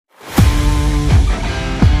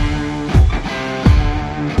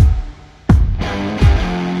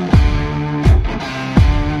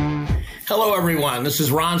Hello, everyone. This is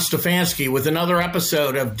Ron Stefanski with another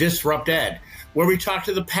episode of Disrupt Ed, where we talk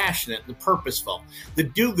to the passionate, the purposeful, the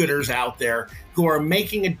do-gooders out there who are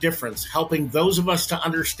making a difference, helping those of us to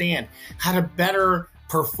understand how to better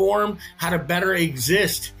perform, how to better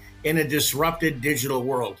exist in a disrupted digital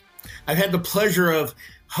world. I've had the pleasure of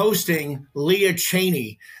hosting Leah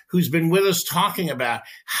Cheney, who's been with us talking about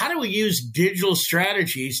how do we use digital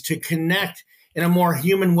strategies to connect in a more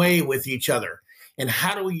human way with each other. And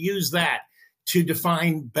how do we use that to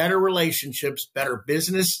define better relationships, better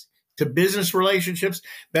business to business relationships,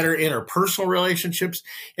 better interpersonal relationships,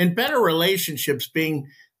 and better relationships being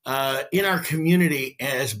in our community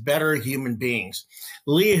as better human beings.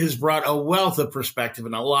 Leah has brought a wealth of perspective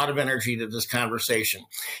and a lot of energy to this conversation.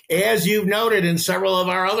 As you've noted in several of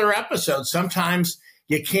our other episodes, sometimes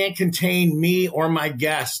you can't contain me or my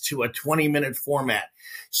guests to a 20-minute format.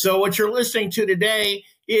 So what you're listening to today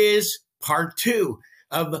is part 2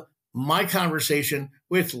 of my conversation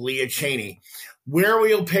with Leah Cheney. Where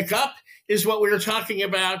we'll pick up is what we were talking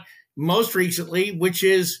about most recently, which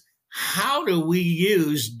is how do we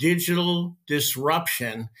use digital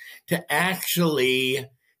disruption to actually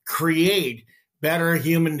create better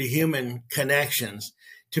human-to-human connections,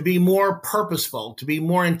 to be more purposeful, to be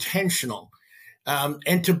more intentional,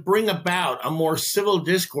 and to bring about a more civil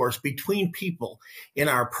discourse between people in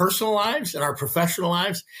our personal lives, in our professional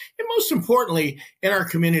lives, and most importantly, in our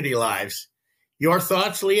community lives. Your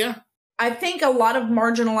thoughts, Leah? I think a lot of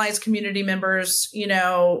marginalized community members,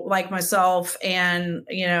 like myself and,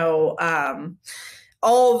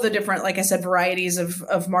 all of the different, like I said, varieties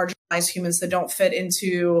of marginalized humans that don't fit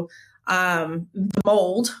into the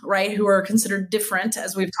mold, right, who are considered different,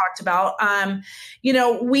 as we've talked about.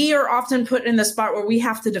 We are often put in the spot where we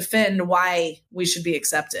have to defend why we should be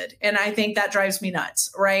accepted. And I think that drives me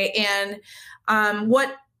nuts, right? And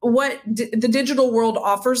what the digital world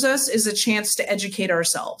offers us is a chance to educate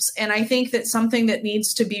ourselves. And I think that something that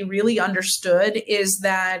needs to be really understood is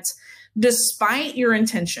that despite your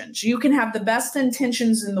intentions, you can have the best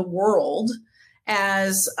intentions in the world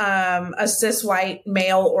as a cis white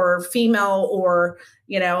male or female or,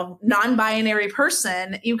 non-binary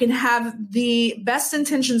person. You can have the best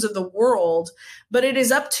intentions of the world, but it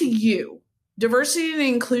is up to you. Diversity and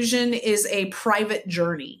inclusion is a private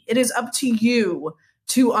journey. It is up to you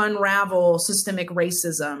to unravel systemic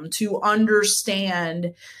racism, to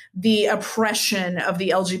understand the oppression of the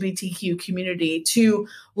LGBTQ community, to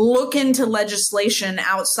look into legislation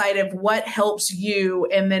outside of what helps you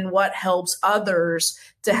and then what helps others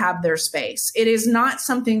to have their space. It is not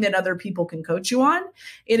something that other people can coach you on.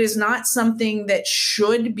 It is not something that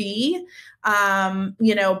should be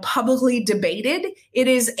publicly debated. It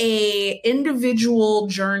is a individual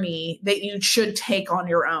journey that you should take on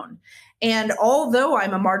your own. And although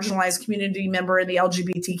I'm a marginalized community member in the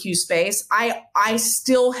LGBTQ space, I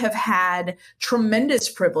still have had tremendous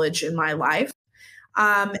privilege in my life.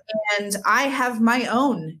 And I have my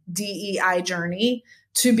own DEI journey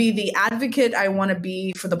to be the advocate I want to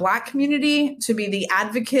be for the Black community, to be the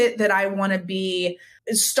advocate that I want to be,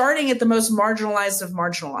 starting at the most marginalized of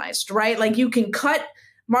marginalized, right? Like you can cut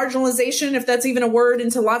marginalization, if that's even a word,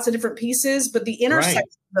 into lots of different pieces, but the intersection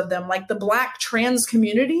of them, like the Black trans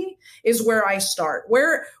community, is where I start.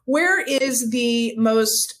 Where is the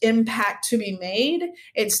most impact to be made?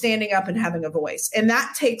 It's standing up and having a voice. And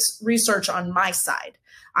that takes research on my side.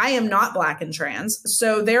 I am not Black and trans.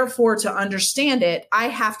 So therefore, to understand it, I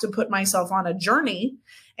have to put myself on a journey.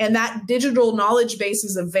 And that digital knowledge base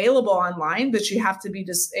is available online, but you have to be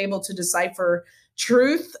able to decipher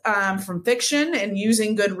truth from fiction and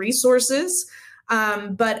using good resources.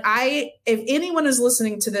 But if anyone is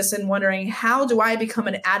listening to this and wondering, how do I become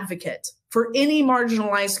an advocate for any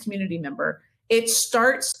marginalized community member? It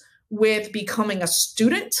starts with becoming a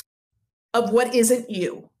student of what isn't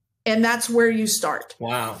you. And that's where you start.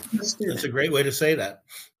 Wow. That's a great way to say that.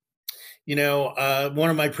 One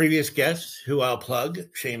of my previous guests, who I'll plug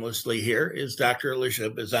shamelessly here, is Dr.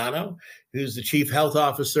 Alicia Bizzano, who's the Chief Health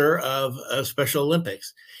Officer of Special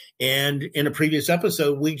Olympics. And in a previous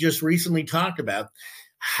episode, we just recently talked about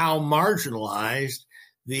how marginalized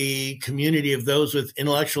the community of those with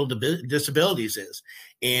intellectual disabilities is.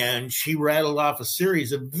 And she rattled off a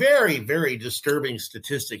series of very, very disturbing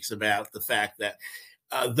statistics about the fact that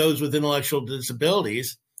those with intellectual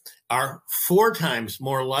disabilities are 4 times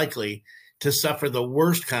more likely to suffer the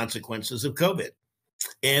worst consequences of COVID.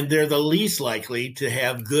 And they're the least likely to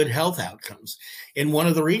have good health outcomes. And one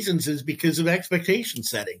of the reasons is because of expectation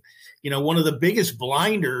setting. One of the biggest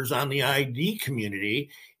blinders on the ID community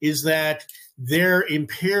is that they're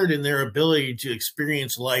impaired in their ability to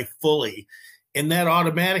experience life fully And that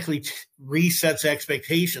automatically resets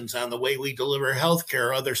expectations on the way we deliver healthcare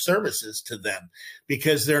or other services to them,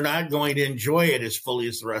 because they're not going to enjoy it as fully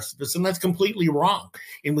as the rest of us. And that's completely wrong.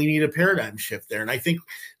 And we need a paradigm shift there. And I think,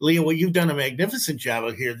 Leah, what you've done a magnificent job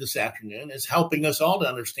of here this afternoon is helping us all to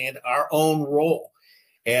understand our own role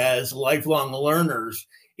as lifelong learners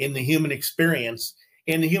in the human experience,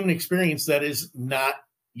 and the human experience that is not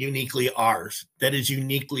uniquely ours, that is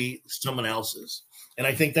uniquely someone else's. And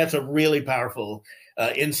I think that's a really powerful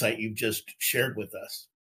insight you've just shared with us.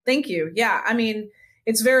 Thank you. Yeah, I mean,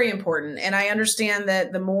 it's very important. And I understand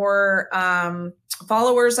that the more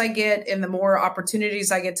followers I get and the more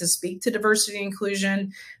opportunities I get to speak to diversity and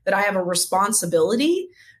inclusion, that I have a responsibility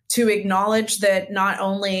to acknowledge that not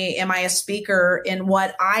only am I a speaker in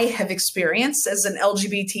what I have experienced as an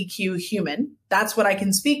LGBTQ human, that's what I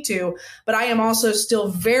can speak to, but I am also still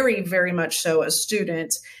very, very much so a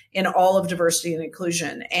student in all of diversity and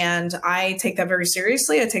inclusion. And I take that very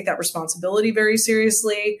seriously. I take that responsibility very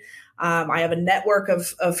seriously. I have a network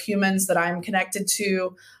of humans that I'm connected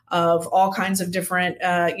to, of all kinds of different,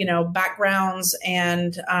 backgrounds.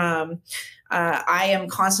 And I am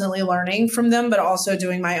constantly learning from them, but also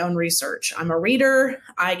doing my own research. I'm a reader.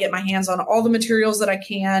 I get my hands on all the materials that I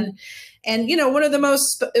can. And, one of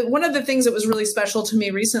the things that was really special to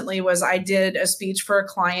me recently was I did a speech for a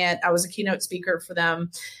client. I was a keynote speaker for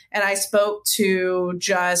them. And I spoke to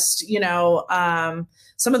just,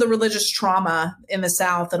 some of the religious trauma in the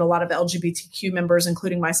South that a lot of LGBTQ members,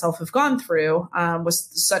 including myself, have gone through, with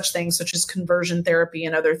such things such as conversion therapy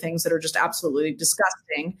and other things that are just absolutely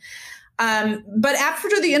disgusting. But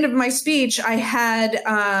after the end of my speech, I had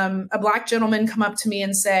a Black gentleman come up to me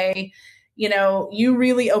and say, you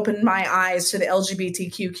really opened my eyes to the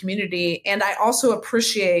LGBTQ community. And I also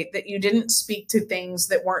appreciate that you didn't speak to things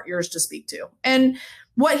that weren't yours to speak to. And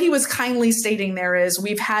what he was kindly stating there is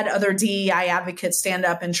we've had other DEI advocates stand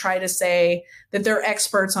up and try to say that they're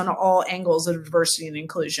experts on all angles of diversity and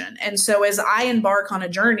inclusion. And so as I embark on a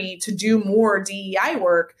journey to do more DEI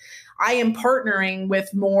work, I am partnering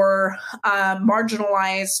with more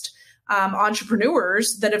marginalized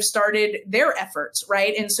entrepreneurs that have started their efforts,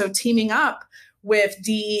 right? And so teaming up with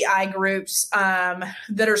DEI groups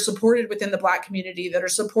that are supported within the Black community, that are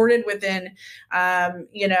supported within,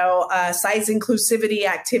 size inclusivity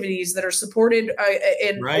activities, that are supported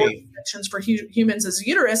in organizations for humans as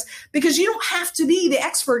uterus, because you don't have to be the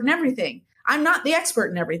expert in everything. I'm not the expert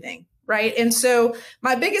in everything. Right. And so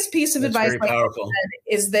my biggest piece of advice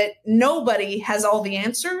is that nobody has all the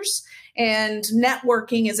answers, and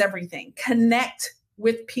networking is everything. Connect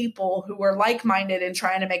with people who are like-minded and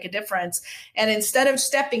trying to make a difference. And instead of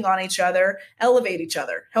stepping on each other, elevate each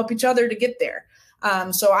other, help each other to get there.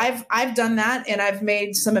 So I've done that, and I've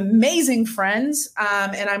made some amazing friends,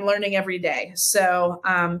 and I'm learning every day. So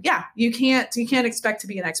you can't expect to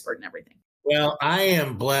be an expert in everything. Well, I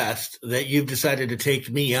am blessed that you've decided to take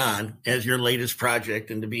me on as your latest project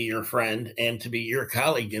and to be your friend and to be your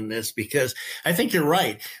colleague in this, because I think you're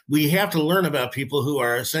right. We have to learn about people who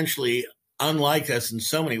are essentially unlike us in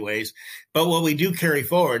so many ways. But what we do carry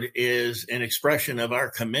forward is an expression of our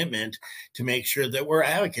commitment to make sure that we're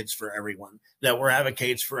advocates for everyone, that we're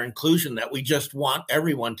advocates for inclusion, that we just want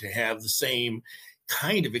everyone to have the same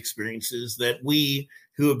kind of experiences that we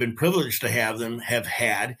who have been privileged to have them have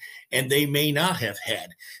had, and they may not have had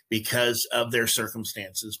because of their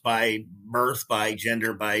circumstances, by birth, by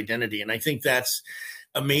gender, by identity. And I think that's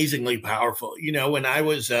amazingly powerful. When I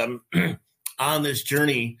was on this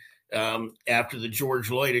journey after the George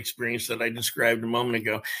Floyd experience that I described a moment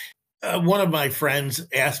ago, one of my friends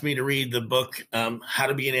asked me to read the book, How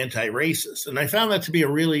to Be an Anti-Racist. And I found that to be a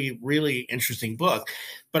really, really interesting book.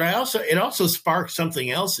 But it also sparked something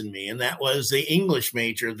else in me. And that was the English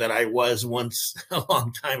major that I was once a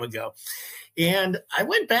long time ago. And I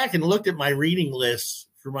went back and looked at my reading lists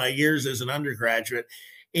for my years as an undergraduate.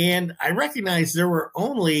 And I recognized there were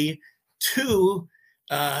only 2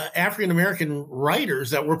 African-American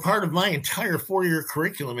writers that were part of my entire 4-year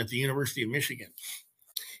curriculum at the University of Michigan.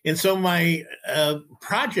 And so my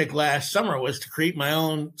project last summer was to create my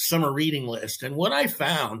own summer reading list. And what I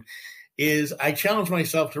found is I challenged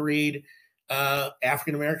myself to read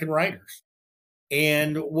African-American writers.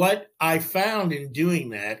 And what I found in doing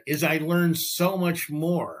that is I learned so much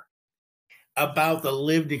more about the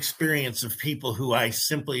lived experience of people who I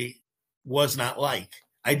simply was not like.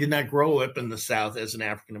 I did not grow up in the South as an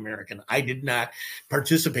African-American. I did not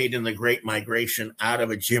participate in the Great Migration out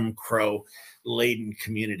of a Jim Crow laden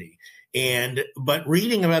community. But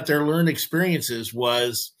reading about their learned experiences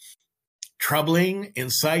was troubling,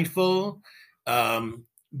 insightful,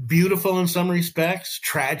 beautiful in some respects,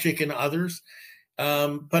 tragic in others.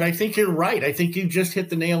 But I think you're right. I think you just hit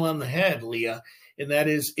the nail on the head, Leah. And that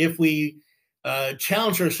is, if we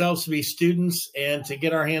challenge ourselves to be students and to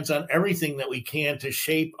get our hands on everything that we can to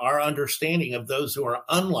shape our understanding of those who are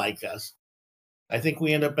unlike us, I think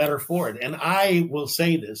we end up better for it. And I will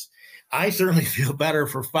say this, I certainly feel better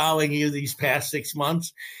for following you these past 6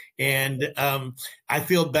 months. And I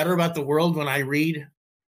feel better about the world when I read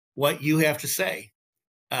what you have to say.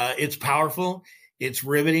 It's powerful. It's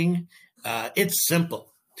riveting. It's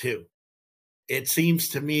simple, too. It seems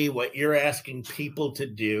to me what you're asking people to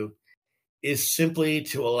do is simply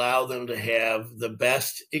to allow them to have the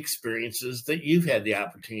best experiences that you've had the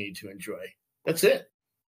opportunity to enjoy. That's it,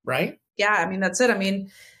 right? Yeah, I mean, that's it. I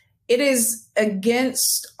mean, it is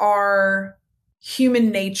against our human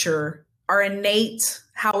nature, our innate,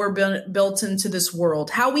 how we're built into this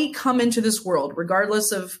world, how we come into this world,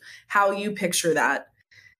 regardless of how you picture that.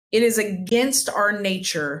 It is against our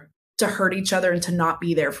nature to hurt each other and to not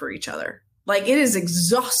be there for each other. Like, it is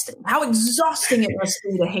exhausting. How exhausting it must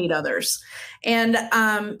be to hate others. And, that's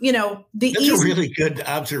a really good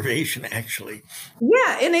observation, actually.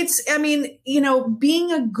 Yeah. And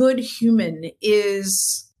being a good human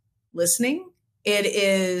is listening. It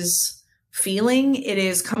is feeling. It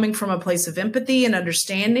is coming from a place of empathy and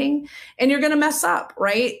understanding. And you're going to mess up,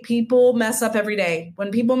 right? People mess up every day. When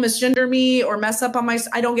people misgender me or mess up on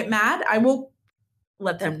I don't get mad. I will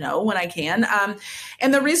let them know when I can.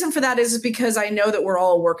 And the reason for that is because I know that we're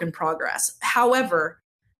all a work in progress. However,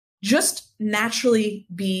 just naturally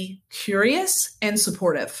be curious and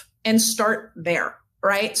supportive and start there,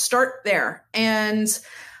 right? Start there. And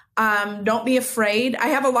don't be afraid. I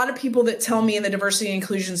have a lot of people that tell me in the diversity and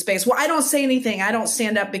inclusion space, well, I don't say anything. I don't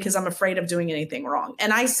stand up because I'm afraid of doing anything wrong.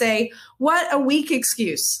 And I say, what a weak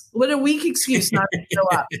excuse. What a weak excuse not to show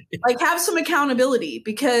up. Like, have some accountability,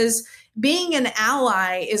 because being an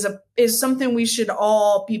ally is something we should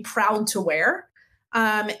all be proud to wear.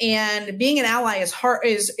 And being an ally is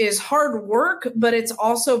hard work, but it's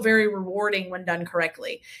also very rewarding when done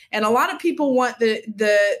correctly. And a lot of people want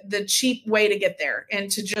the cheap way to get there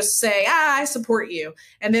and to just say, I support you.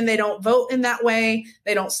 And then they don't vote in that way.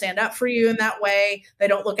 They don't stand up for you in that way. They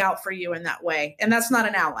don't look out for you in that way. And that's not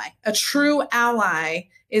an ally. A true ally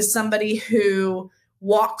is somebody who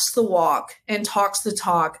walks the walk and talks the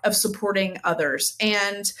talk of supporting others.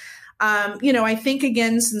 And I think,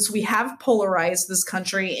 again, since we have polarized this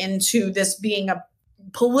country into this being a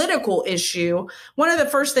political issue, one of the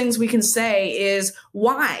first things we can say is,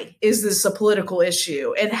 why is this a political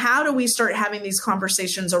issue? And how do we start having these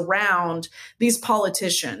conversations around these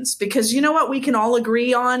politicians? Because you know what we can all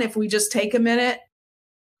agree on if we just take a minute?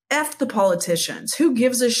 F the politicians. Who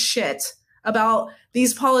gives a shit about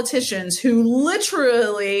these politicians who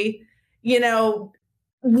literally,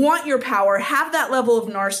 want your power, have that level of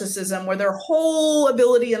narcissism where their whole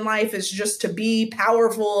ability in life is just to be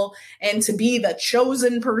powerful and to be the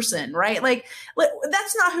chosen person, right? Like,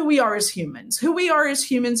 that's not who we are as humans. Who we are as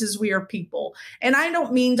humans is we are people. And I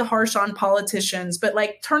don't mean to harsh on politicians, but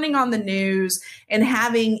like turning on the news and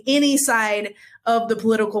having any side of the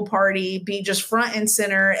political party be just front and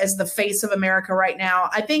center as the face of America right now.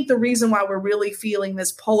 I think the reason why we're really feeling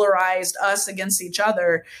this polarized us against each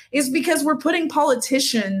other is because we're putting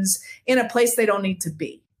politicians in a place they don't need to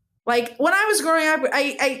be. Like, when I was growing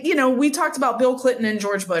up, we talked about Bill Clinton and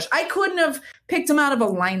George Bush. I couldn't have picked them out of a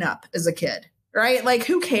lineup as a kid, right? Like,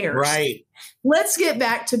 who cares? Right. Let's get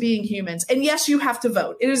back to being humans. And yes, you have to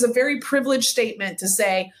vote. It is a very privileged statement to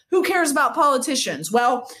say, who cares about politicians?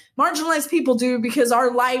 Well, marginalized people do, because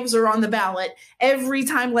our lives are on the ballot every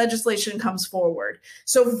time legislation comes forward.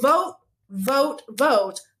 So vote, vote,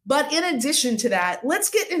 vote. But in addition to that, let's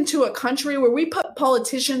get into a country where we put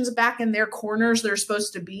politicians back in their corners they're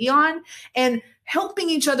supposed to be on, and helping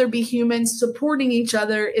each other be humans, supporting each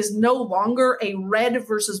other is no longer a red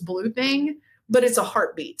versus blue thing, but it's a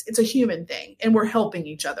heartbeat. It's a human thing, and we're helping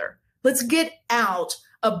each other. Let's get out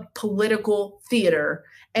of political theater,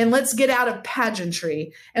 and let's get out of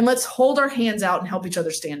pageantry, and let's hold our hands out and help each other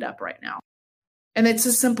stand up right now. And it's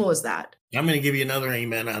as simple as that. I'm going to give you another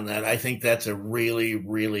amen on that. I think that's a really,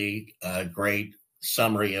 really great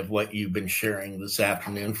summary of what you've been sharing this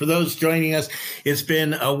afternoon. For those joining us, it's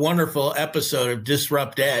been a wonderful episode of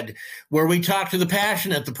Disrupt Ed, where we talk to the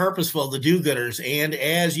passionate, the purposeful, the do-gooders. And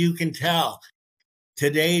as you can tell,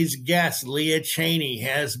 today's guest, Leah Cheney,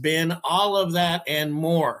 has been all of that and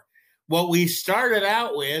more. What we started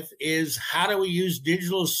out with is, how do we use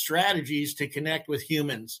digital strategies to connect with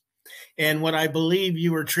humans? And what I believe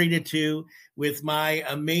you were treated to with my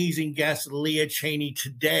amazing guest, Leah Cheney,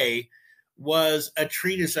 today was a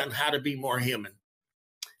treatise on how to be more human.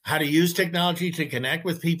 how to use technology to connect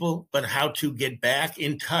with people, but how to get back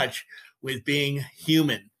in touch with being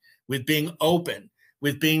human, with being open,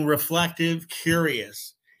 with being reflective,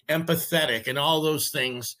 curious, empathetic, and all those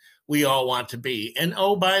things we all want to be. And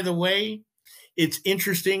oh, by the way, it's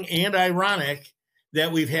interesting and ironic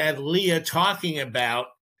that we've had Leah talking about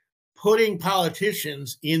putting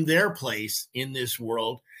politicians in their place in this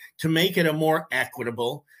world to make it a more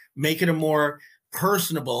equitable, make it a more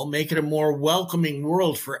personable, make it a more welcoming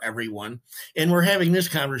world for everyone. And we're having this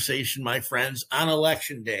conversation, my friends, on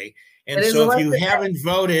Election Day. And so if you haven't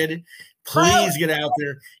voted, please get out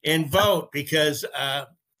there and vote, because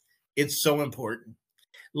it's so important.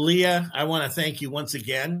 Leah, I want to thank you once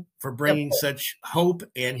again for bringing such hope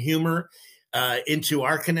and humor into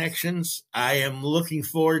our connections. I am looking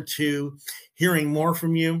forward to hearing more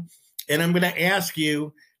from you. And I'm going to ask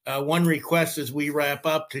you one request as we wrap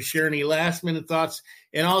up, to share any last minute thoughts,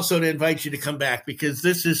 and also to invite you to come back, because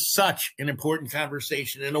this is such an important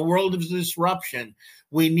conversation. In a world of disruption,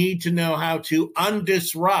 we need to know how to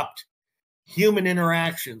undisrupt human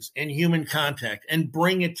interactions and human contact and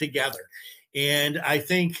bring it together. And I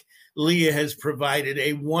think Leah has provided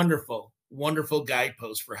a wonderful, wonderful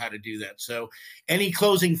guidepost for how to do that. So any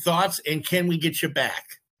closing thoughts, and can we get you back?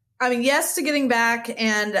 I mean, yes to getting back.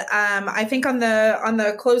 And I think on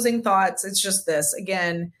the closing thoughts, it's just this.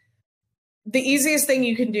 Again, the easiest thing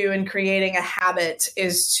you can do in creating a habit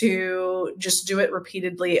is to just do it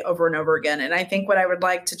repeatedly over and over again. And I think what I would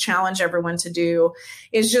like to challenge everyone to do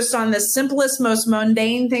is just on the simplest, most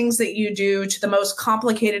mundane things that you do to the most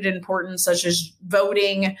complicated and important, such as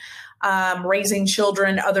voting, raising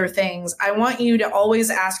children, other things. I want you to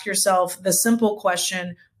always ask yourself the simple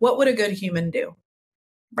question, what would a good human do?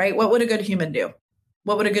 Right? What would a good human do?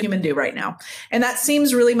 What would a good human do right now? And that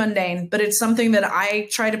seems really mundane, but it's something that I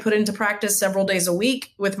try to put into practice several days a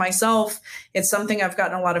week with myself. It's something I've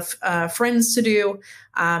gotten a lot of friends to do.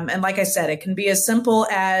 And like I said, it can be as simple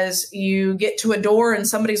as you get to a door and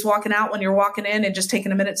somebody's walking out when you're walking in, and just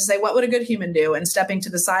taking a minute to say, what would a good human do? And stepping to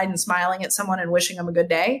the side and smiling at someone and wishing them a good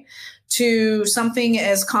day, to something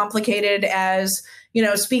as complicated as,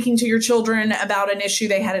 speaking to your children about an issue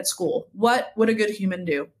they had at school. What would a good human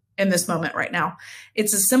do in this moment right now?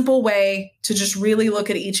 It's a simple way to just really look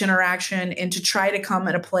at each interaction and to try to come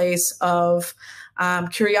at a place of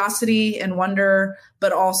curiosity and wonder,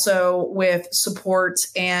 but also with support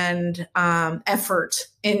and effort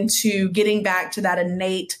into getting back to that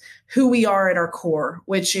innate who we are at our core,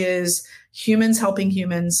 which is humans helping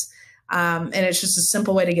humans. And it's just a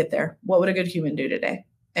simple way to get there. What would a good human do today?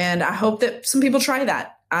 And I hope that some people try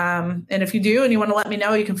that. And if you do and you want to let me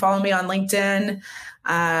know, you can follow me on LinkedIn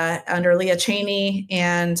under Leah Cheney.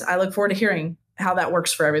 And I look forward to hearing how that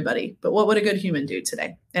works for everybody. But what would a good human do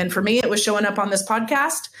today? And for me, it was showing up on this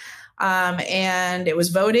podcast. And it was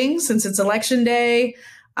voting, since it's election day.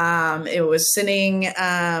 It was sitting,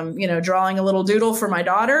 drawing a little doodle for my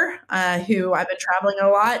daughter, who I've been traveling a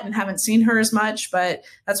lot and haven't seen her as much. But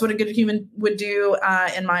that's what a good human would do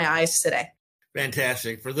in my eyes today.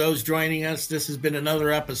 Fantastic. For those joining us, this has been another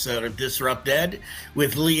episode of Disrupt Ed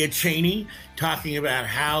with Leah Cheney, talking about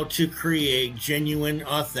how to create genuine,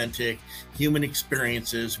 authentic human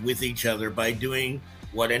experiences with each other by doing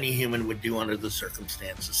what any human would do under the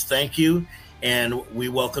circumstances. Thank you, and we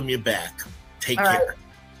welcome you back. Take care.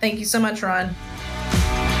 Thank you so much, Ron.